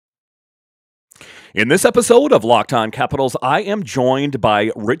In this episode of Locked On Capitals, I am joined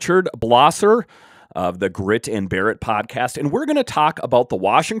by Richard Blosser of the Grit and Barrett podcast, and we're going to talk about the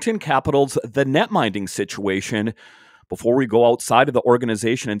Washington Capitals, the netminding situation. Before we go outside of the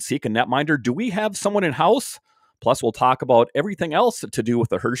organization and seek a netminder, do we have someone in-house? Plus, we'll talk about everything else to do with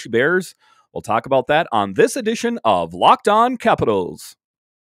the Hershey Bears. We'll talk about that on this edition of Locked On Capitals.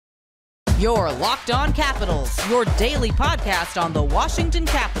 Your Locked On Capitals, your daily podcast on the Washington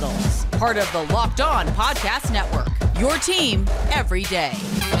Capitals. Part of the Locked On Podcast Network, your team every day.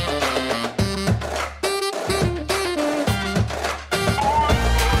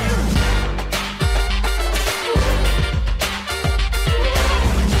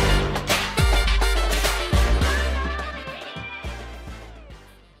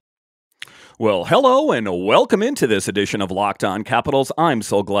 Well, hello and welcome into this edition of Locked On Capitals. I'm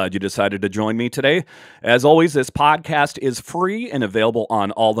so glad you decided to join me today. As always, this podcast is free and available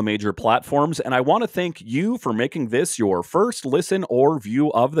on all the major platforms, and I want to thank you for making this your first listen or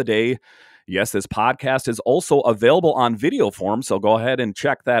view of the day. Yes, this podcast is also available on video form, so go ahead and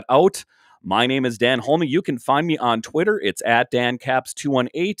check that out. My name is Dan Holme. You can find me on Twitter. It's at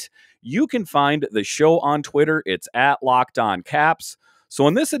DanCaps218. You can find the show on Twitter. It's at Locked On Caps. So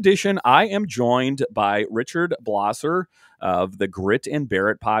in this edition, I am joined by Richard Blosser of the Grit and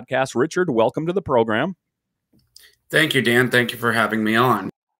Barrett podcast. Richard, welcome to the program. Thank you, Dan. Thank you for having me on.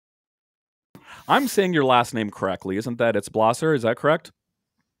 I'm saying your last name correctly, isn't that? It's Blosser, is that correct?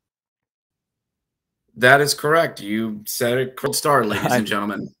 That is correct. You said it. Cold start, ladies and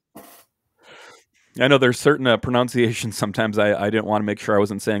gentlemen. I know there's certain pronunciations sometimes I didn't want to make sure I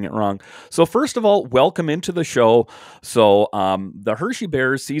wasn't saying it wrong. So first of all, welcome into the show. So the Hershey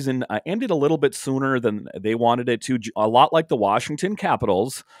Bears season ended a little bit sooner than they wanted it to, a lot like the Washington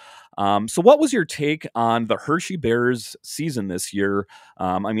Capitals. So what was your take on the Hershey Bears season this year?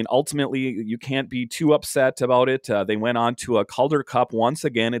 Ultimately, you can't be too upset about it. They went on to a Calder Cup once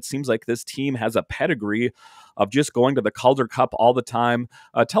again. It seems like this team has a pedigree of just going to the Calder Cup all the time.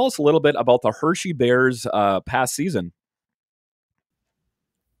 Tell us a little bit about the Hershey Bears past season.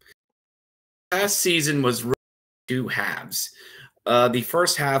 Past season was really two halves. The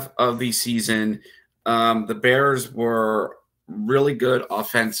first half of the season, the Bears were really good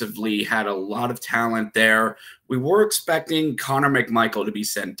offensively, had a lot of talent there. We were expecting Connor McMichael to be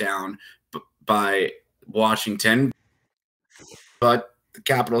sent down by Washington, but the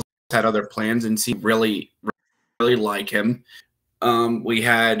Capitals had other plans and seemed really like him. We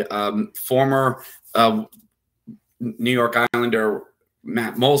had former New York Islander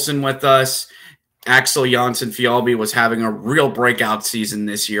Matt Molson with us. Axel Jonsson-Fjällby was having a real breakout season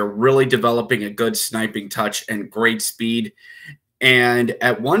this year, really developing a good sniping touch and great speed. And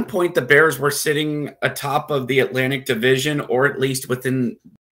at one point, the Bears were sitting atop of the Atlantic Division, or at least within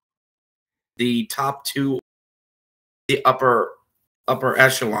the top two, the upper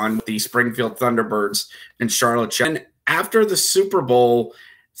echelon, with the Springfield Thunderbirds and Charlotte. And after the Super Bowl,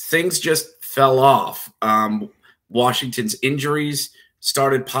 things just fell off. Washington's injuries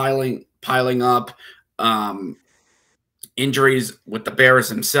started piling up. Injuries with the Bears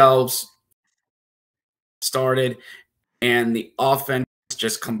themselves started, and the offense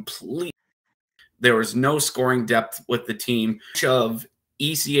just completely. There was no scoring depth with the team. Of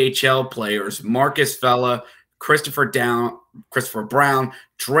ECHL players, Marcus Vella, Christopher Brown,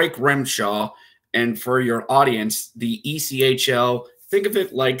 Drake Rimshaw, and for your audience, the ECHL, think of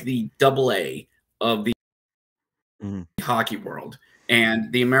it like the AA of the hockey world,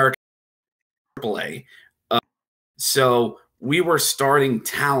 and the American AAA. So we were starting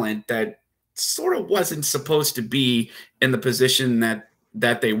talent that sort of wasn't supposed to be in the position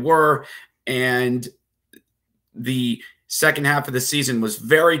that they were, and the second half of the season was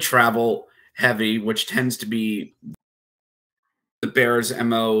very travel heavy, which tends to be the Bears'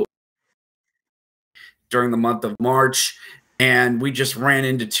 MO during the month of March, and we just ran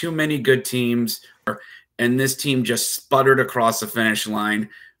into too many good teams, and this team just sputtered across the finish line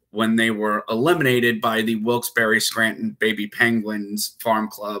when they were eliminated by the Wilkes-Barre-Scranton Baby Penguins farm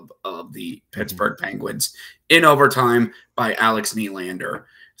club of the Pittsburgh Penguins in overtime by Alex Nylander.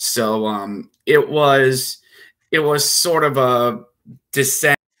 So it was sort of a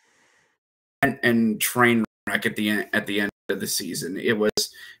descent and train wreck at the end of the season. It was,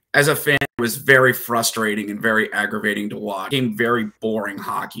 as a fan, it was very frustrating and very aggravating to watch. It became very boring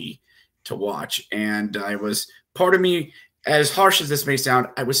hockey to watch, and part of me, as harsh as this may sound,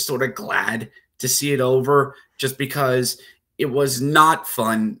 I was sort of glad to see it over, just because it was not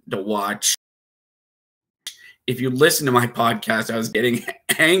fun to watch. If you listen to my podcast, I was getting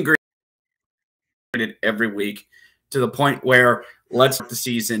angry every week, to the point where let's start the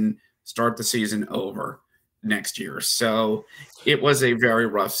season start the season over next year. So it was a very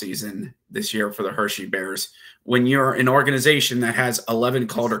rough season this year for the Hershey Bears. When you're an organization that has 11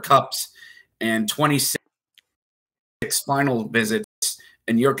 Calder Cups and 26 final visits,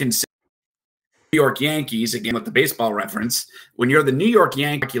 and you're considered New York Yankees, again with the baseball reference, when you're the New York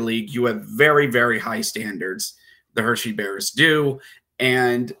Yankee League, you have very, very high standards. The Hershey Bears do,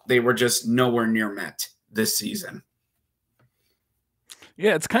 and they were just nowhere near met this season.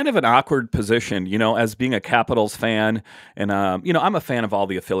 Yeah, it's kind of an awkward position, as being a Capitals fan. And, I'm a fan of all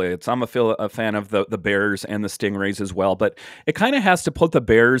the affiliates. I'm a fan of the Bears and the Stingrays as well. But it kind of has to put the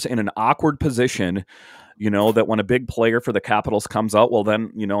Bears in an awkward position, that when a big player for the Capitals comes out, well,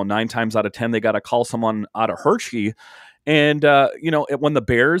 then, 9 times out of 10, they got to call someone out of Hershey. And, when the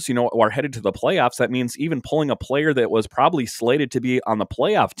Bears, are headed to the playoffs, that means even pulling a player that was probably slated to be on the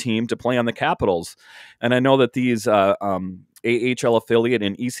playoff team to play on the Capitals. And I know that these AHL affiliate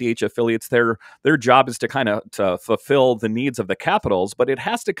and ECH affiliates, their job is to kind of to fulfill the needs of the Capitals, but it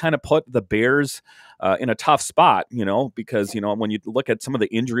has to kind of put the Bears in a tough spot, because, when you look at some of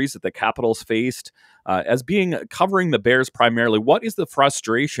the injuries that the Capitals faced as being covering the Bears primarily, what is the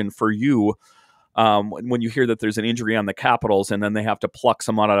frustration for you when you hear that there's an injury on the Capitals and then they have to pluck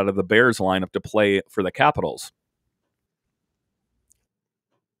someone out of the Bears lineup to play for the Capitals?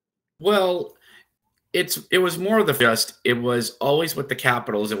 Well, it was more of it was always with the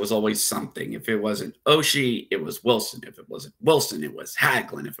Capitals. It was always something. If it wasn't Oshie, it was Wilson. If it wasn't Wilson, it was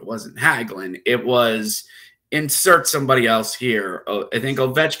Hagelin. If it wasn't Hagelin, it was insert somebody else here. I think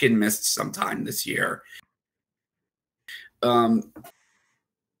Ovechkin missed some time this year.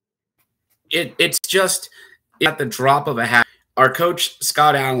 It's just at the drop of a hat. Our coach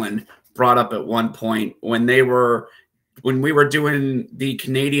Scott Allen brought up at one point when we were doing the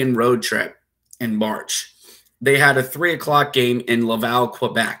Canadian road trip in March, they had a 3:00 game in Laval,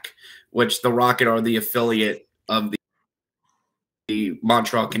 Quebec, which the Rocket are the affiliate of the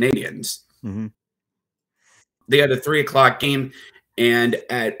Montreal Canadiens. Mm-hmm. They had a 3:00 game, and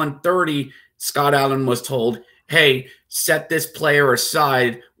at 1:30, Scott Allen was told, hey, set this player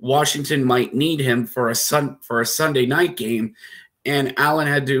aside. Washington might need him for a Sunday night game. And Allen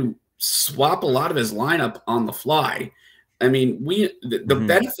had to swap a lot of his lineup on the fly. I mean, the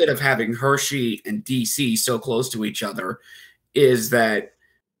benefit of having Hershey and DC so close to each other is that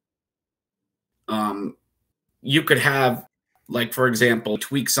you could have, like, for example,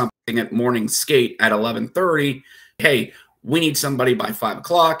 tweak something at morning skate at 11:30. Hey, we need somebody by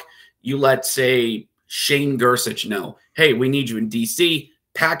 5:00. You let, say, Shane Gersich know, hey, we need you in DC.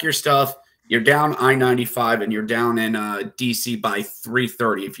 Pack your stuff. You're down I-95 and you're down in DC by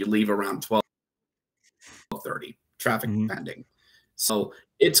 3:30 if you leave around 12:30. Traffic pending. So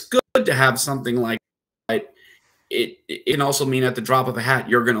it's good to have something like that. It can also mean at the drop of a hat,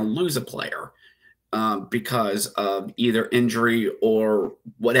 you're going to lose a player because of either injury or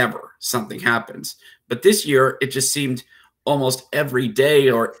whatever, something happens. But this year, it just seemed almost every day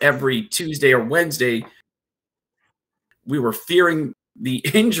or every Tuesday or Wednesday, we were fearing the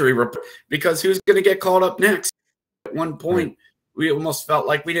injury report because who's going to get called up next? At one point, we almost felt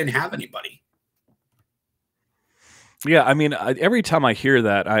like we didn't have anybody. Yeah, I mean, every time I hear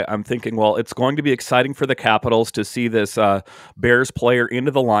that, I'm thinking, well, it's going to be exciting for the Capitals to see this Bears player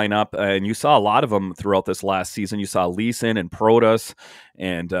into the lineup. And you saw a lot of them throughout this last season. You saw Leeson and Protas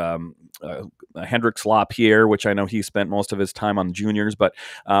and Hendrix LaPierre, which I know he spent most of his time on juniors. But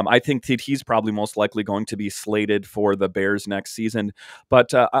I think that he's probably most likely going to be slated for the Bears next season.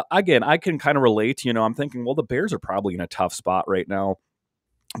 But again, I can kind of relate. I'm thinking, well, the Bears are probably in a tough spot right now.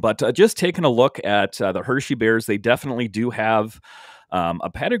 But just taking a look at the Hershey Bears, they definitely do have a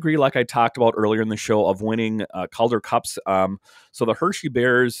pedigree, like I talked about earlier in the show, of winning Calder Cups. So the Hershey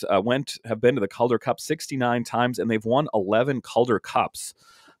Bears have been to the Calder Cup 69 times, and they've won 11 Calder Cups,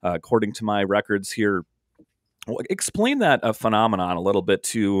 according to my records here. Explain that phenomenon a little bit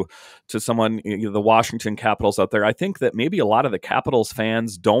to someone, the Washington Capitals out there. I think that maybe a lot of the Capitals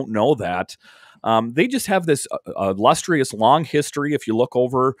fans don't know that. They just have this illustrious long history. If you look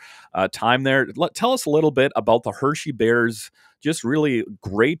over time there, tell us a little bit about the Hershey Bears, just really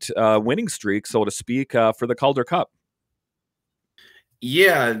great winning streak, so to speak, for the Calder Cup.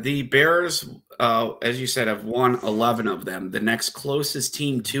 Yeah, the Bears, as you said, have won 11 of them. The next closest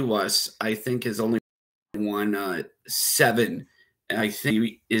team to us, I think, has only won 7. I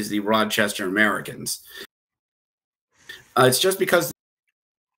think is the Rochester Americans. It's just because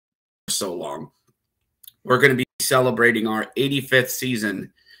so long. We're going to be celebrating our 85th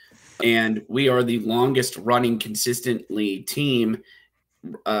season, and we are the longest running consistently team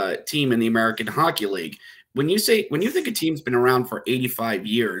in the American Hockey League. when you think a team's been around for 85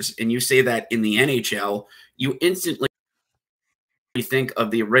 years and you say that in the NHL, you instantly think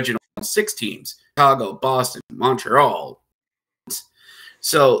of the original 6 teams: Chicago, Boston, Montreal.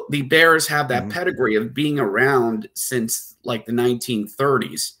 So the Bears have that pedigree of being around since like the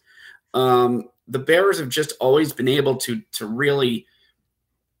 1930s. The Bears have just always been able to really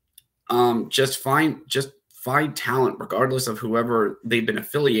just find talent regardless of whoever they've been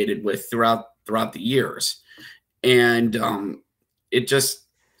affiliated with throughout the years. And it's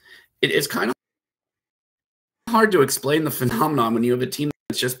kind of hard to explain the phenomenon when you have a team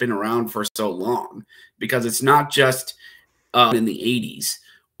that's just been around for so long, because it's not just in the 80s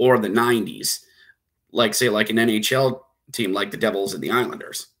or the 90s, like say like an NHL team like the Devils and the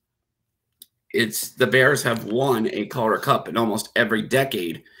Islanders. It's the Bears have won a Calder Cup in almost every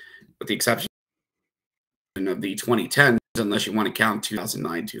decade, with the exception of the 2010s, unless you want to count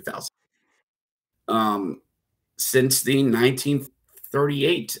 2009, 2000. Since the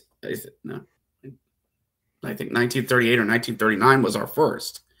 1938, I think 1938 or 1939 was our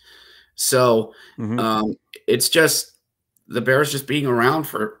first. So it's just the Bears just being around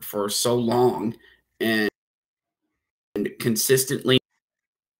for so long and consistently.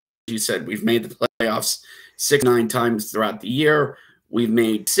 You said we've made the playoffs 6-9 times throughout the year. We've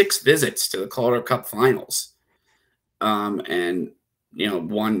made 6 visits to the Calder Cup finals, and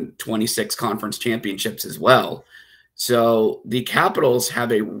won 26 conference championships as well. So the Capitals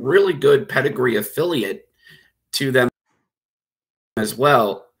have a really good pedigree affiliate to them as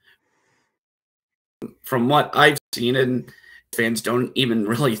well. From what I've seen, and fans don't even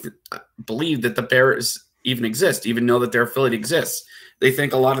really believe that the Bears even exist, even know that their affiliate exists. They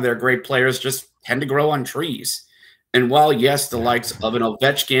think a lot of their great players just tend to grow on trees. And while, yes, the likes of an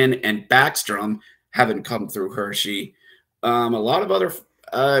Ovechkin and Backstrom haven't come through Hershey, a lot of other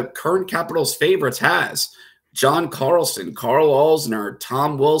current Capitals favorites has. John Carlson, Carl Alsner,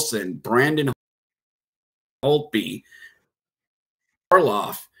 Tom Wilson, Brandon Holtby,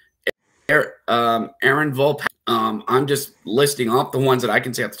 Orloff, Aaron Volpe. I'm just listing off the ones that I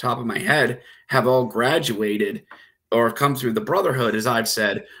can say off the top of my head have all graduated or come through the Brotherhood, as I've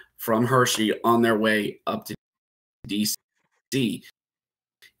said, from Hershey on their way up to DC.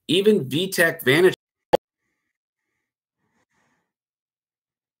 Even Vitek Vanich,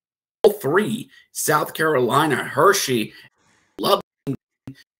 all 3, South Carolina, Hershey, love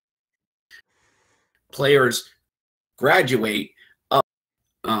players graduate up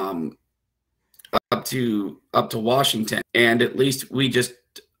to Washington, and at least we just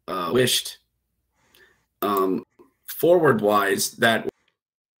wished forward wise that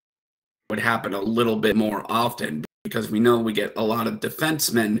would happen a little bit more often, because we know we get a lot of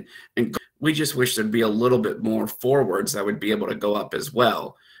defensemen, and we just wish there'd be a little bit more forwards that would be able to go up as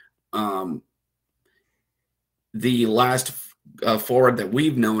well. The last forward that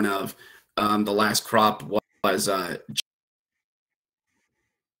we've known of, the last crop was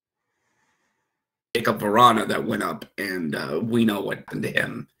Jacob Verana that went up, and we know what happened to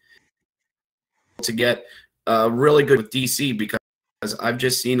him. To get really good with DC, because I've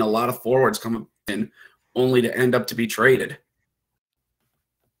just seen a lot of forwards come in only to end up to be traded.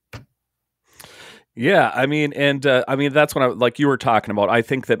 Yeah, I mean, and that's what like you were talking about. I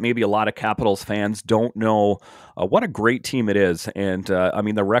think that maybe a lot of Capitals fans don't know what a great team it is, and I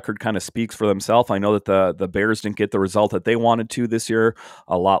mean, the record kind of speaks for themselves. I know that the Bears didn't get the result that they wanted to this year,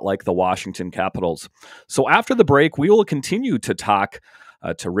 a lot like the Washington Capitals. So after the break, we will continue to talk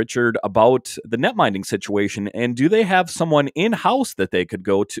to Richard about the netminding situation, and do they have someone in-house that they could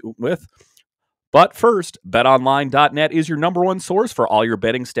go to with? But first, betonline.net is your number one source for all your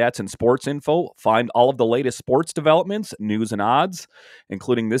betting stats and sports info. Find all of the latest sports developments, news, and odds,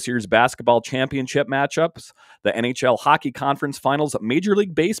 including this year's basketball championship matchups, the NHL Hockey Conference Finals, Major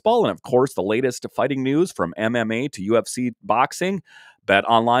League Baseball, and of course, the latest fighting news from MMA to UFC boxing.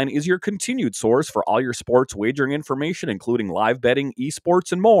 BetOnline is your continued source for all your sports wagering information, including live betting,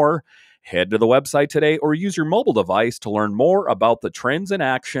 esports, and more. Head to the website today or use your mobile device to learn more about the trends in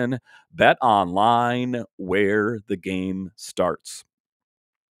action. BetOnline, where the game starts.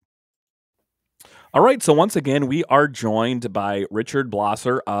 All right, so once again, we are joined by Richard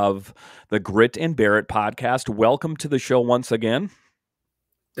Blosser of the Grit and Barrett podcast. Welcome to the show once again.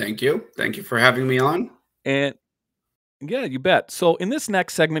 Thank you. Thank you for having me on. And yeah, you bet. So in this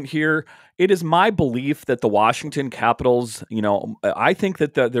next segment here, it is my belief that the Washington Capitals, I think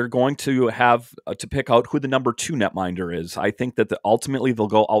that they're going to have to pick out who the number 2 netminder is. I think that ultimately they'll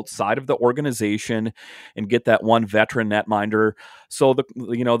go outside of the organization and get that one veteran netminder. So the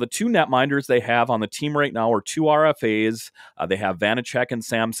 2 netminders they have on the team right now are 2 RFAs. They have Vanacek and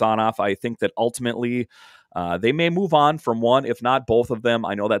Samsonov. I think that ultimately They may move on from one, if not both of them.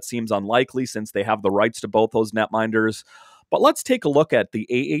 I know that seems unlikely since they have the rights to both those netminders. But let's take a look at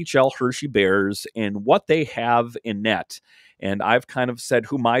the AHL Hershey Bears and what they have in net. And I've kind of said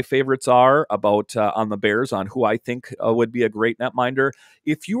who my favorites are about on the Bears, on who I think would be a great netminder.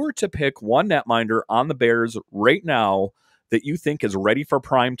 If you were to pick one netminder on the Bears right now that you think is ready for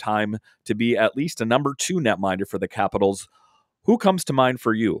prime time to be at least a number 2 netminder for the Capitals, who comes to mind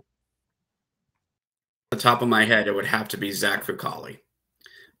for you? The top of my head, it would have to be Zach Fucale.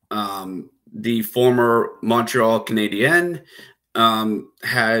 The former Montreal Canadien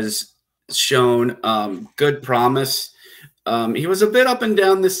has shown good promise. He was a bit up and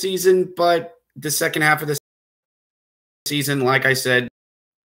down this season, but the second half of the season, like I said,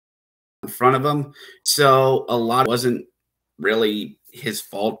 in front of him. So a lot wasn't really his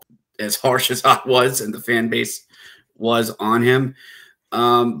fault, as harsh as I was and the fan base was on him.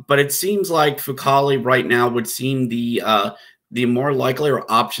 But it seems like Fucale right now would seem the more likely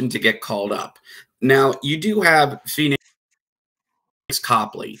option to get called up. Now, you do have Phoenix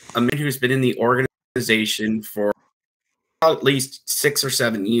Copley, a man who's been in the organization for at least 6 or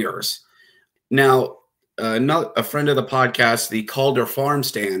 7 years. Now, a friend of the podcast, the Calder Farm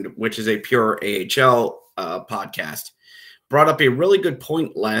Stand, which is a pure AHL podcast, brought up a really good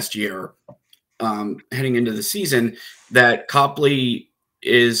point last year, heading into the season, that Copley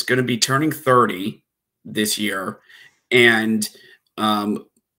is going to be turning 30 this year and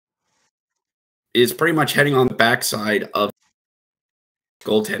is pretty much heading on the backside of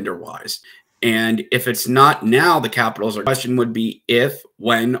goaltender wise. And if it's not now, the Capitals, the question would be if,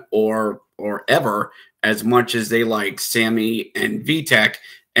 when, or ever, as much as they like Sammy and Vitek.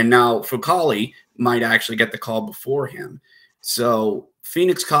 And now Fucale might actually get the call before him. So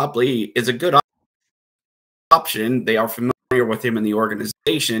Phoenix Copley is a good option. They are familiar with him in the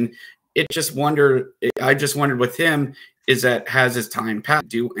organization. I just wondered with him, is that has his time passed to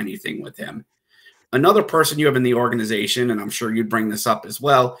do anything with him? Another person you have in the organization, and I'm sure you'd bring this up as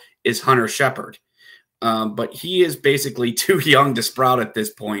well, is Hunter Shepard. But he is basically too young to sprout at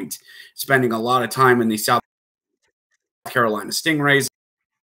this point, spending a lot of time in the South Carolina Stingrays.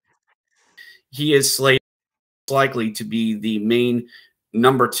 He is likely to be the main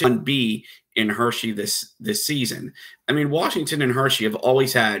number 2B in Hershey this season. I mean, Washington and Hershey have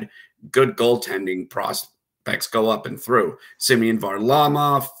always had good goaltending prospects go up and through. Simeon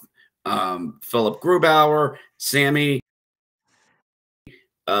Varlamov, Philip Grubauer, Sammy,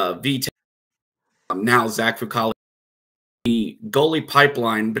 Vitek, now Zach Fucale. The goalie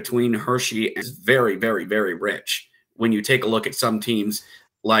pipeline between Hershey is very, very, very rich. When you take a look at some teams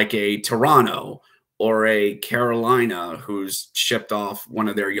like a Toronto or a Carolina, who's shipped off one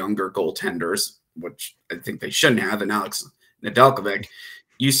of their younger goaltenders, which I think they shouldn't have, and Alex Nedeljkovic,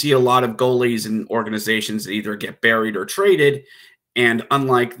 you see a lot of goalies and organizations that either get buried or traded. And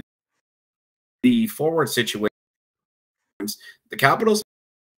unlike the forward situations, the Capitals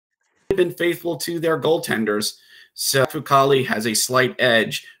have been faithful to their goaltenders. So Fucale has a slight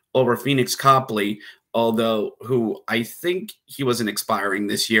edge over Phoenix Copley, although who I think he wasn't expiring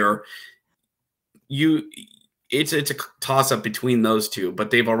this year. It's a toss-up between those two, but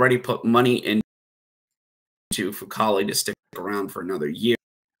they've already put money into Fucale to stick around for another year.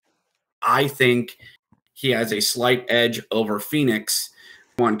 I think he has a slight edge over Phoenix.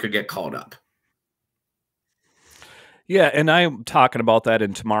 One could get called up. Yeah, and I'm talking about that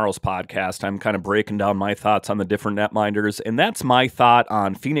in tomorrow's podcast. I'm kind of breaking down my thoughts on the different netminders, and that's my thought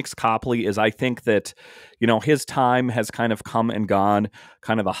on Phoenix Copley is I think that, his time has kind of come and gone.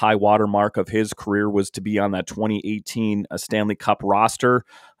 Kind of the high water mark of his career was to be on that 2018 Stanley Cup roster.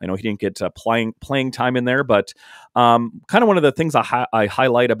 I know he didn't get playing time in there, but kind of one of the things I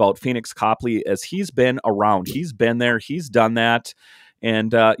highlight about Phoenix Copley is he's been around. He's been there. He's done that.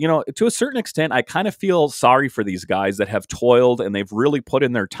 And, to a certain extent, I kind of feel sorry for these guys that have toiled and they've really put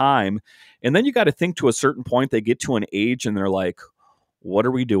in their time. And then you got to think to a certain point, they get to an age and they're like, what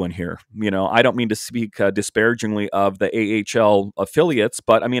are we doing here? I don't mean to speak disparagingly of the AHL affiliates,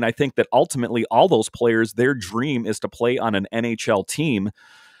 but I mean, I think that ultimately all those players, their dream is to play on an NHL team.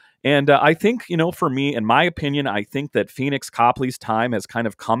 And I think, for me, in my opinion, I think that Phoenix Copley's time has kind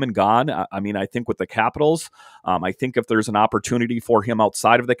of come and gone. I mean, I think with the Capitals, I think if there's an opportunity for him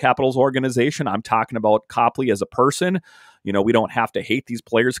outside of the Capitals organization, I'm talking about Copley as a person. We don't have to hate these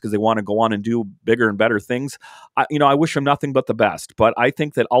players because they want to go on and do bigger and better things. I wish him nothing but the best. But I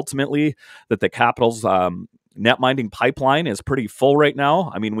think that ultimately that the Capitals netminding pipeline is pretty full right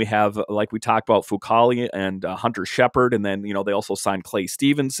now. I mean, we have, like we talked about, Fucale and Hunter Shepard, and then, they also signed Clay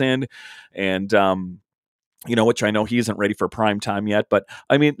Stevenson and which I know he isn't ready for prime time yet. But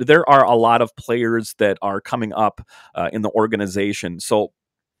I mean, there are a lot of players that are coming up in the organization. So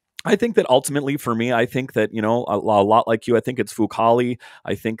I think that ultimately for me, I think that, a lot like you, I think it's Fucali.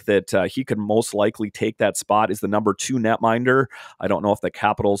 I think that he could most likely take that spot as the number 2 netminder. I don't know if the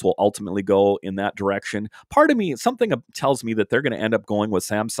Capitals will ultimately go in that direction. Part of me, something tells me that they're going to end up going with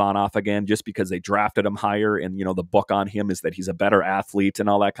Samsonov again, just because they drafted him higher. And, the book on him is that he's a better athlete and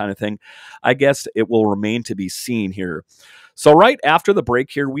all that kind of thing. I guess it will remain to be seen here. So right after the break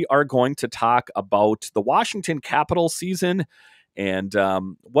here, we are going to talk about the Washington Capitals season and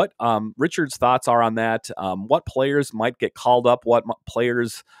what Richard's thoughts are on that, what players might get called up, what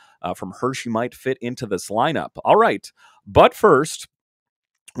players from Hershey might fit into this lineup. All right, but first,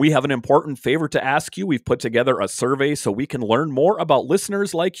 we have an important favor to ask you. We've put together a survey so we can learn more about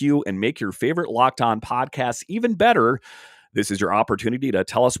listeners like you and make your favorite Locked On podcasts even better. This is your opportunity to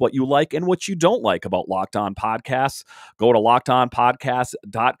tell us what you like and what you don't like about Locked On Podcasts. Go to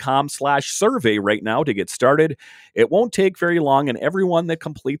lockedonpodcast.com/survey right now to get started. It won't take very long, and everyone that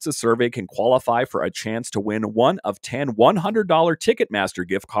completes a survey can qualify for a chance to win one of 10 $100 Ticketmaster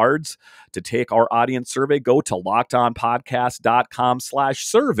gift cards. To take our audience survey, go to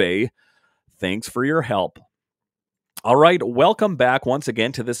lockedonpodcast.com/survey. Thanks for your help. All right, welcome back once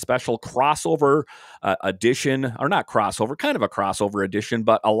again to this special crossover edition, or not crossover, kind of a crossover edition,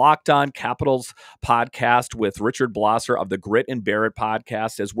 but a Locked On Capitals podcast with Richard Blosser of the Grit and Barrett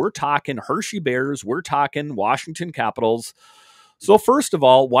podcast, as we're talking Hershey Bears, we're talking Washington Capitals. So first of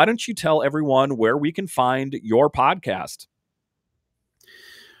all, why don't you tell everyone where we can find your podcast?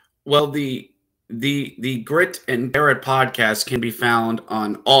 Well, the Grit and Barrett podcast can be found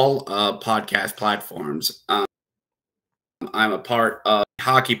on all podcast platforms. I'm a part of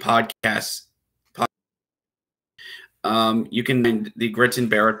Hockey Podcasts. You can find the Grit and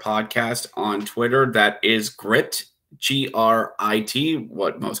Barrett podcast on Twitter. That is Grit, Grit,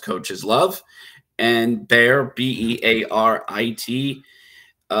 what most coaches love, and Bear, Bearit,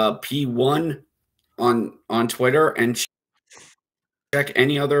 P1 on Twitter, and check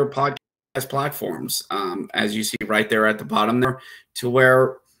any other podcast platforms. As you see right there at the bottom there, to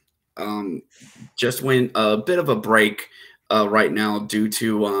where just went a bit of a break right now due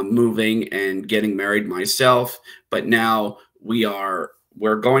to moving and getting married myself. But now we're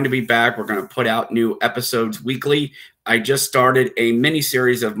going to be back. We're going to put out new episodes weekly. I just started a mini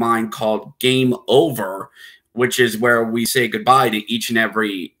series of mine called Game Over, which is where we say goodbye to each and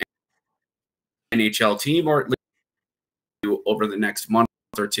every NHL team, or at least over the next month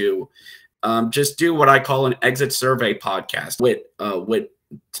or two. Just do what I call an exit survey podcast with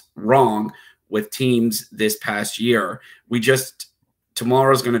wrong with teams this past year.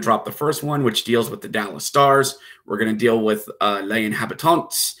 Tomorrow's going to drop the first one, which deals with the Dallas Stars. We're going to deal with Les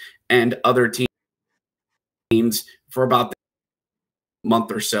Inhabitants and other teams for about a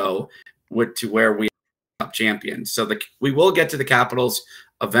month or so, to where we are champions. So we will get to the Capitals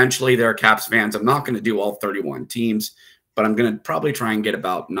eventually. They're Caps fans. I'm not going to do all 31 teams, but I'm going to probably try and get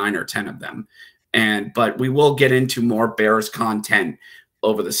about 9 or 10 of them. But we will get into more Bears content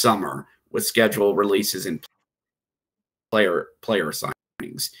over the summer with schedule releases and player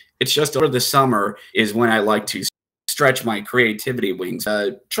signings. It's just over the summer is when I like to stretch my creativity wings,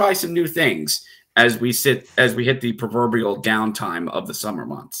 try some new things as we hit the proverbial downtime of the summer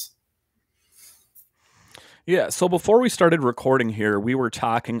months. Yeah, so before we started recording here, we were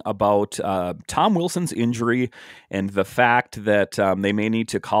talking about Tom Wilson's injury and the fact that they may need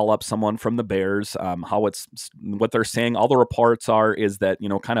to call up someone from the Bears. What they're saying, all the reports is that,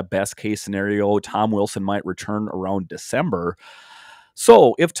 kind of best case scenario, Tom Wilson might return around December.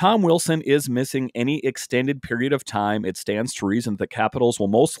 So if Tom Wilson is missing any extended period of time, it stands to reason the Capitals will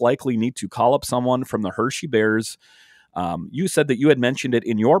most likely need to call up someone from the Hershey Bears. You said that you had mentioned it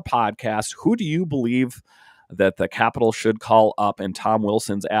in your podcast. Who do you believe that the Capitals should call up in Tom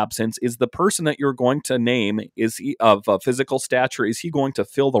Wilson's absence? Is the person that you're going to name, is he of a physical stature? Is he going to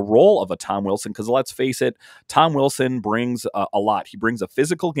fill the role of a Tom Wilson? Because let's face it, Tom Wilson brings a lot. He brings a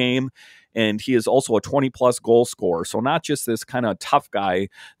physical game, and he is also a 20-plus goal scorer. So not just this kind of tough guy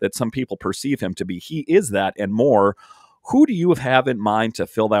that some people perceive him to be. He is that and more. Who do you have in mind to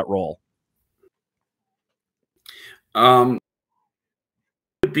fill that role?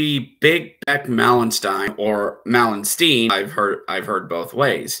 Be Big Beck Malenstein or Malenstein. I've heard both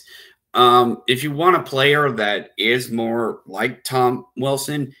ways. If you want a player that is more like Tom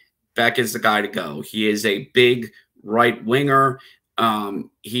Wilson, Beck is the guy to go. He is a big right winger.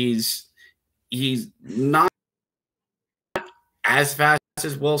 He's not as fast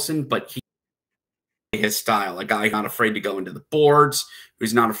as Wilson, but his style, a guy who's not afraid to go into the boards,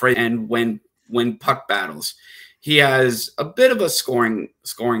 who's not afraid. And when win puck battles. He has a bit of a scoring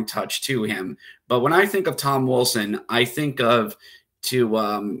touch to him. But when I think of Tom Wilson, I think of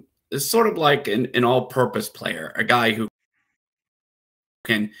sort of like an all-purpose player, a guy who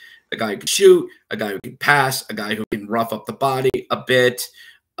can shoot, a guy who can pass, a guy who can rough up the body a bit,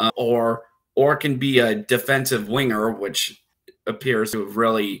 or can be a defensive winger, which appears to have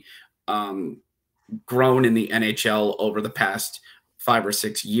really grown in the NHL over the past 5 or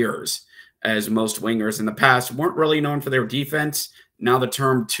 6 years, as most wingers in the past weren't really known for their defense. Now the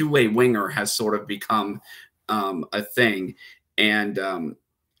term two-way winger has sort of become a thing. And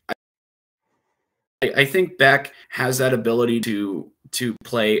I think Beck has that ability to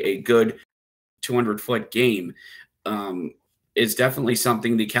play a good 200-foot game. Is definitely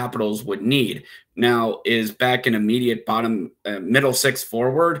something the Capitals would need. Now, is Beck an immediate middle six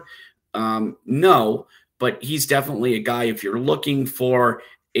forward? No, but he's definitely a guy, if you're looking for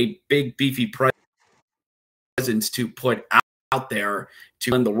a big, beefy presence to put out there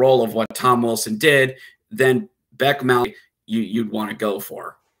to win the role of what Tom Wilson did, then Beck Mount you'd want to go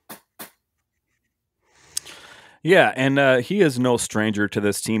for. Yeah, and he is no stranger to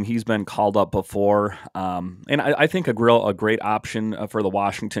this team. He's been called up before, and I think a great option for the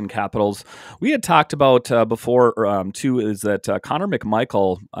Washington Capitals. We had talked about before, too, is that Connor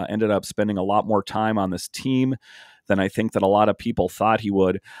McMichael ended up spending a lot more time on this team than I think that a lot of people thought he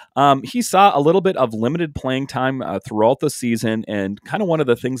would. He saw a little bit of limited playing time throughout the season, and kind of one of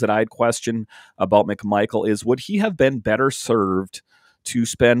the things that I'd question about McMichael is, would he have been better served to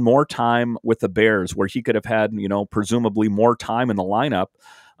spend more time with the Bears, where he could have had, presumably more time in the lineup?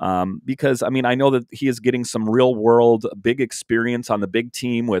 Because, I mean, I know that he is getting some real world big experience on the big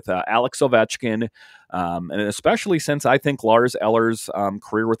team with Alex Ovechkin. And especially since I think Lars Eller's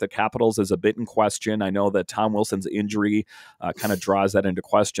career with the Capitals is a bit in question. I know that Tom Wilson's injury kind of draws that into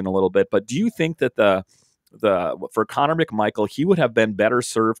question a little bit. But do you think that for Connor McMichael, he would have been better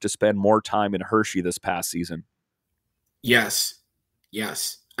served to spend more time in Hershey this past season? Yes,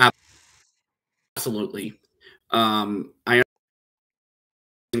 absolutely. I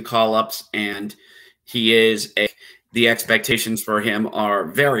call ups, and the expectations for him are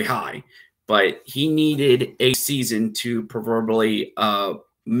very high, but he needed a season to proverbially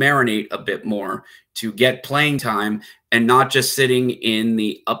marinate a bit more, to get playing time and not just sitting in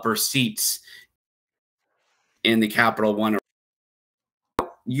the upper seats in the Capital One.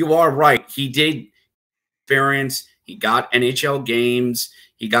 You are right. He did experience. He got NHL games.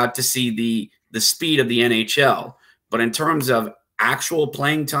 He got to see the speed of the NHL. But in terms of actual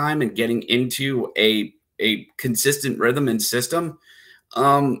playing time and getting into a consistent rhythm and system,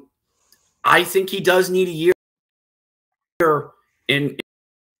 I think he does need a year in.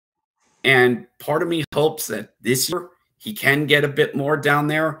 And part of me hopes that this year he can get a bit more down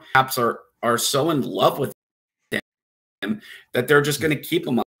there. Caps are so in love with him that they're just going to keep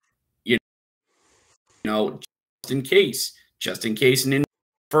him up, just in case an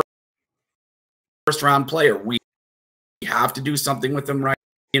first round player. We have to do something with him, right?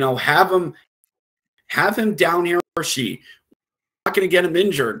 Have him down here, or she. We're not going to get him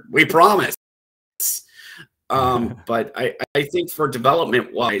injured. We promise. But I think for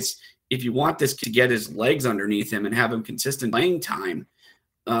development wise, if you want this to get his legs underneath him and have him consistent playing time,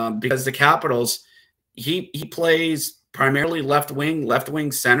 because the Capitals, he plays primarily left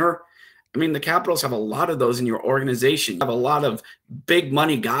wing center. I mean, the Capitals have a lot of those in your organization. You have a lot of big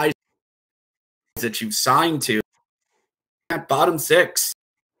money guys that you've signed to at bottom six.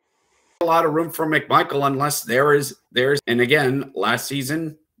 A lot of room for McMichael, unless there's, and again, last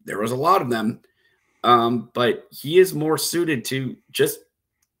season there was a lot of them. But he is more suited to just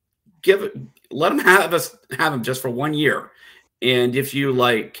let him have him just for 1 year. And if you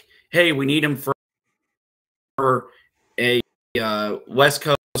like, hey, we need him for a West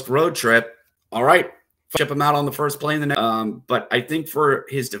Coast road trip, all right, ship him out on the first plane. But I think for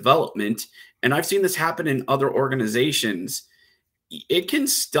his development, and I've seen this happen in other organizations, it can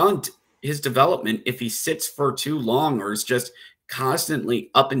stunt his development if he sits for too long or is just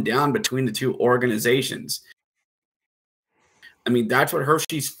constantly up and down between the two organizations. I mean, that's what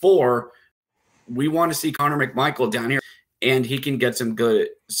Hershey's for. We want to see Connor McMichael down here, and he can get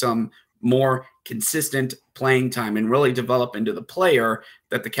some more consistent playing time and really develop into the player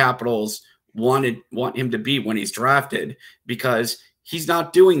that the Capitals want him to be when he's drafted, because he's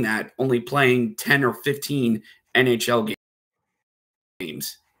not doing that, only playing 10 or 15 NHL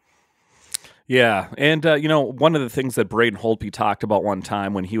games. Yeah, and one of the things that Braden Holtby talked about one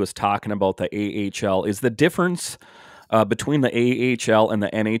time when he was talking about the AHL is the difference between the AHL and the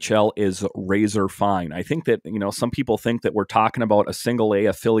NHL is razor fine. I think that, some people think that we're talking about a single A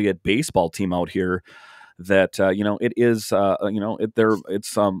affiliate baseball team out here, that, it is,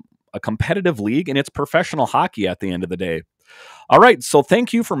 it's a competitive league, and it's professional hockey at the end of the day. All right, so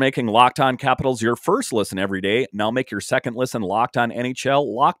thank you for making Locked On Capitals your first listen every day. Now make your second listen Locked On NHL.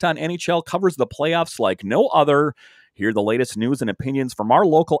 Locked On NHL covers the playoffs like no other. Hear the latest news and opinions from our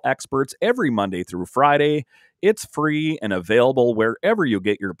local experts every Monday through Friday. It's free and available wherever you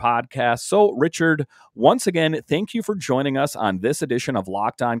get your podcasts. So, Richard, once again, thank you for joining us on this edition of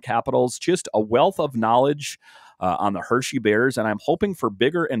Locked On Capitals. Just a wealth of knowledge on the Hershey Bears, and I'm hoping for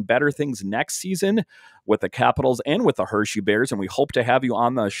bigger and better things next season with the Capitals and with the Hershey Bears, and we hope to have you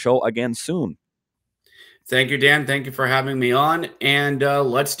on the show again soon. Thank you, Dan. Thank you for having me on, and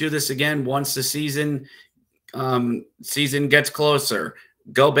let's do this again once the season gets closer.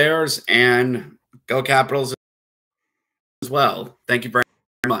 Go Bears and go Capitals as well. Thank you very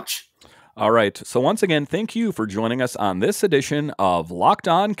much. All right, so once again, thank you for joining us on this edition of Locked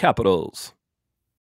On Capitals.